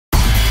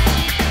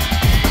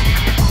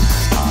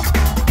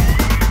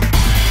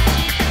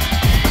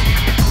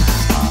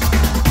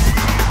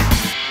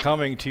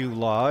Coming to you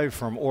live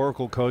from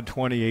Oracle Code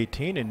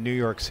 2018 in New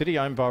York City.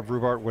 I'm Bob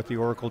Rubart with the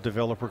Oracle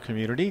developer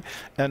community,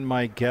 and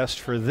my guest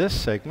for this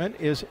segment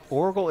is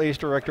Oracle ACE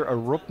Director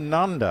Arup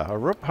Nanda.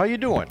 Arup, how you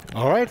doing?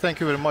 All right, thank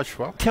you very much,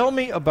 Bob. Tell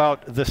me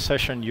about the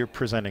session you're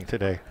presenting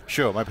today.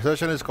 Sure, my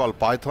session is called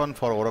Python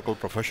for Oracle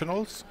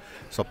Professionals.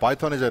 So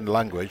Python is a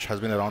language, has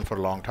been around for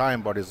a long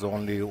time, but is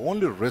only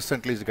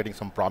recently is getting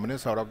some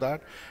prominence out of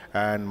that.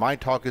 And my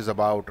talk is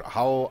about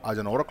how, as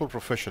an Oracle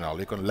professional,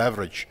 you can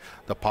leverage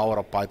the power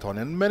of Python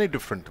in many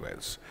different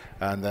ways,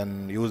 and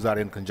then use that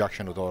in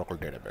conjunction with Oracle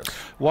database.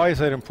 Why is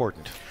that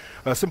important?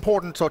 It's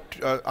important. So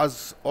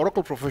as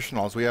Oracle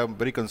professionals, we are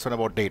very concerned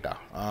about data.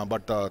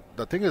 But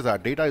the thing is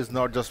that data is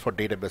not just for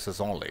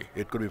databases only.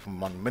 It could be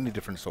from many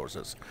different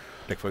sources.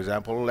 Like, for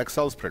example,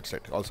 Excel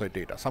spreadsheet, also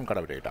data, some kind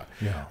of data.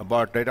 Yeah.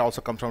 But data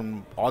also comes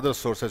from other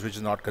sources which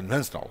is not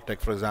conventional. Take,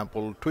 for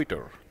example,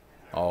 Twitter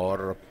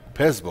or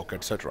Facebook,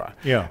 etc.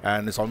 Yeah.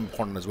 And it's all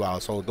important as well.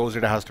 So those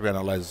data has to be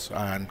analyzed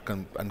and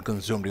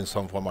consumed in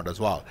some format as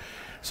well.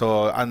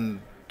 So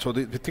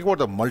we think about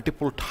the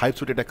multiple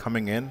types of data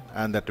coming in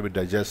and that to be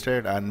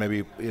digested, and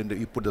maybe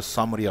you put the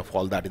summary of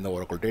all that in the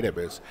Oracle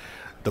database.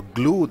 The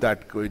glue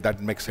that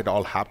makes it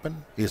all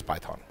happen is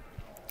Python.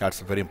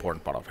 That's a very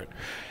important part of it.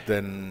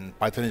 Then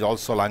Python is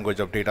also a language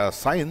of data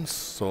science.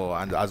 So,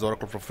 and as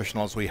Oracle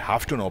professionals, we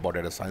have to know about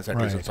data science at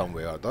least in some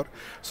way or other.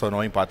 So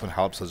knowing Python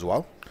helps as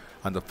well.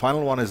 And the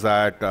final one is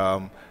that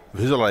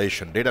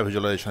visualization, data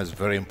visualization is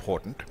very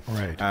important.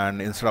 Right. And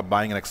instead of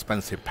buying an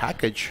expensive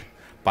package,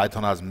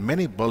 Python has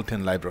many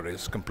built-in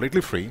libraries,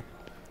 completely free,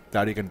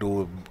 that you can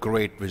do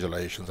great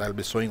visualizations. I'll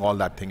be showing all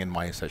that thing in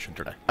my session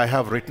today. I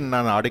have written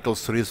an article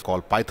series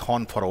called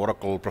Python for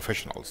Oracle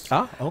Professionals.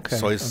 Ah, okay.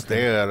 So it's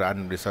there,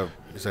 and it's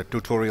a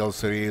tutorial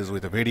series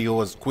with the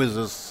videos,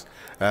 quizzes,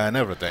 and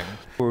everything.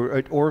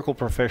 For Oracle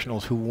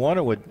professionals who want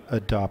to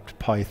adopt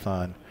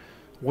Python,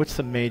 what's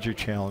the major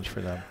challenge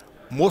for them?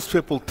 Most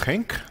people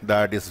think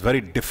that it's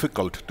very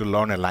difficult to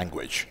learn a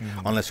language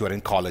unless you are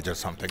in college or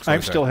something. So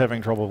I'm still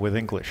having trouble with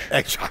English.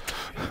 Exactly.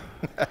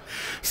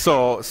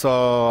 So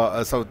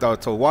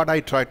what I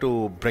try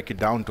to break it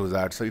down to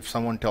that, so if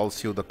someone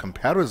tells you the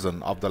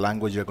comparison of the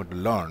language you're going to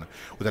learn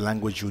with a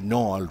language you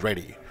know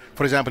already.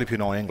 For example, if you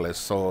know English,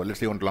 so let's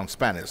say you want to learn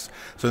Spanish.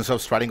 So instead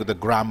of starting with the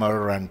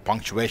grammar and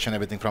punctuation,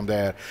 everything from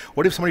there,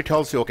 what if somebody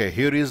tells you, okay,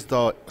 here is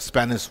the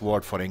Spanish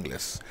word for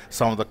English,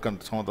 some of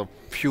the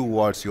few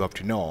words you have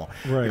to know,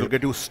 right. It'll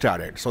get you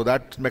started. So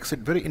that makes it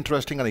very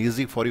interesting and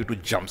easy for you to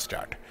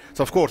jumpstart.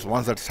 So of course,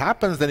 once that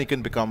happens, then you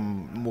can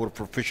become more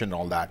proficient in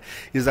all that.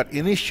 Is that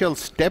initial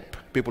step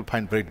people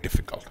find very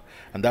difficult.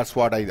 And that's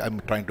what I'm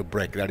trying to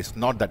break, that it's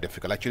not that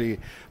difficult. Actually,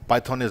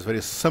 Python is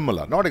very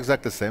similar, not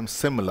exactly the same,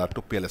 similar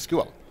to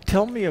PLSQL.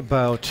 Tell me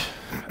about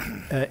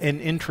an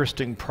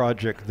interesting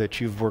project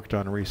that you've worked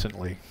on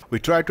recently. We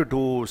try to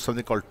do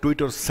something called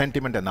Twitter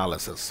sentiment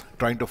analysis,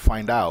 trying to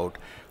find out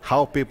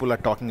how people are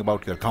talking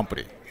about your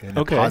company. In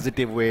a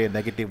positive way,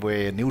 negative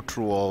way,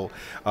 neutral,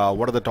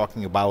 what are they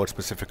talking about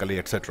specifically,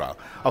 etc.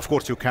 Of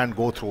course, you can't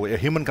go through, a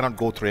human cannot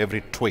go through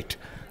every tweet,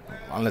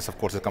 unless, of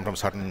course, they come from a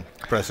certain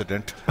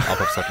president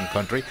of a certain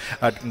country,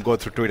 can go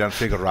through Twitter and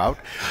figure out.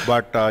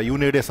 But you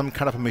need some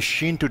kind of a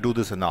machine to do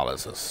this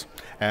analysis.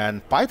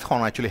 And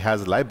Python actually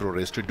has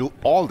libraries to do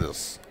all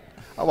this.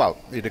 Well,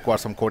 it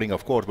requires some coding,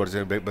 of course, but it's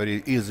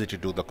very easy to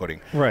do the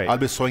coding. Right. I'll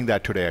be showing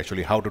that today,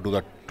 actually, how to do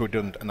that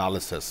Twitter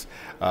analysis,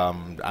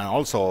 and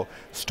also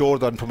store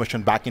the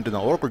information back into the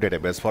Oracle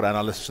database for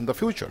analysis in the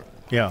future.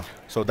 Yeah.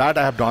 So that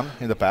I have done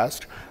in the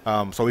past.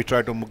 So we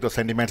try to move the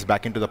sentiments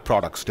back into the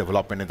products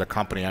development in the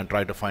company and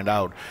try to find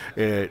out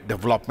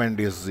development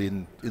is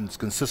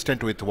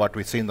consistent with what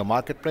we see in the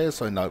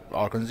marketplace or in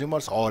our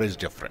consumers, or is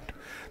different.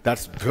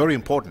 That's very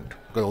important,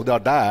 because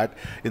without that,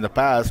 in the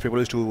past, people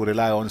used to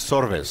rely on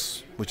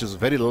surveys, which is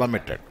very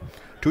limited.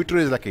 Twitter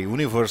is like a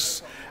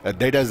universe.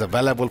 Data is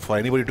available for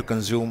anybody to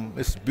consume.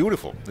 It's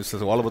beautiful. This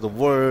is all over the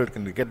world.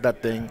 Can you get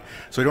that thing?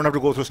 So you don't have to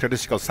go through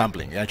statistical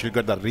sampling. You actually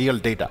get the real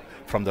data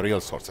from the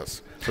real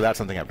sources. So that's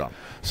something I've done.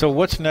 So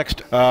what's next?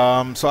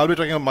 So I'll be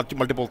talking about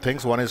multiple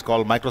things. One is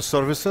called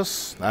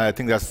microservices. I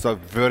think that's a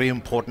very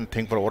important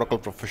thing for Oracle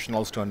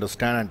professionals to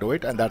understand and do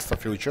it, and that's the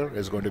future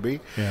is going to be.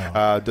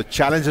 Yeah. The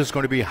challenge is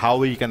going to be how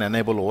we can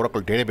enable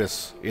Oracle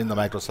database in the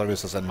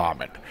microservices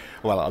environment.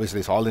 Well,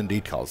 obviously, it's all in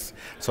details.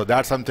 So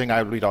that's something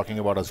I'll be talking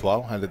about as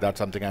well, and that's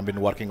something I've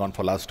been working on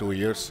for the last 2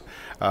 years,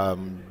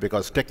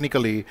 because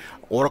technically,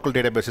 Oracle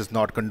database is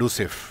not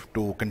conducive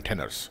to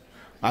containers.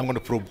 I'm going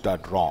to prove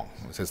that wrong.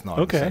 It's not.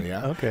 Okay.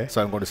 Yeah? Okay.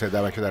 So I'm going to say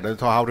that actually that.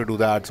 So how to do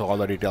that? So all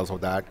the details of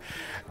that.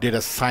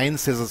 Data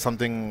science is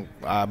something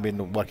I've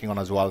been working on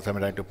as well. So I'm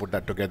trying to put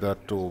that together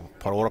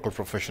for Oracle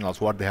professionals,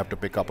 what they have to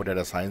pick up with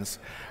data science,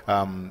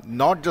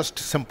 not just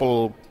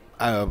simple.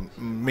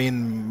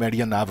 Mean,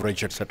 median,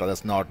 average, etc.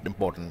 That's not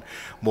important.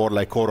 More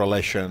like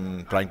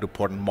correlation, trying to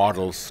put in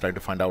models, trying to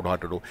find out how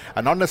to do.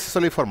 And not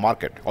necessarily for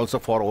market, also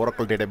for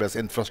Oracle database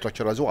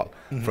infrastructure as well.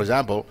 For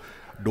example,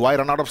 Do I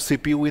run out of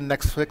CPU in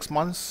next 6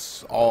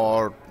 months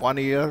or 1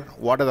 year?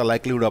 What are the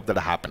likelihood of that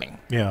happening?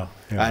 Yeah.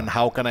 And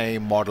how can I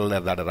model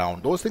that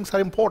around? Those things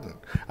are important.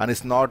 And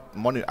it's not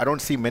money. I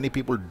don't see many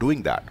people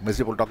doing that. Many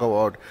people talk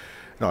about,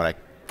 like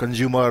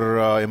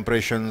consumer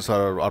impressions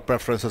or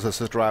preferences,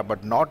 etc.,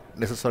 but not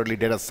necessarily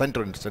data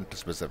center in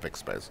specific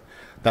space.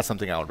 That's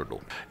something I want to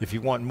do. If you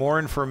want more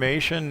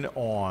information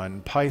on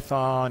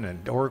Python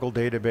and Oracle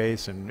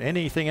database and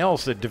anything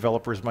else that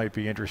developers might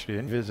be interested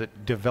in,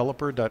 visit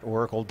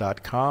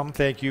developer.oracle.com.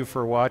 Thank you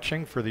for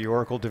watching. For the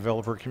Oracle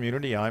developer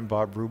community, I'm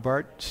Bob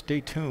Rubart.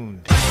 Stay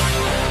tuned.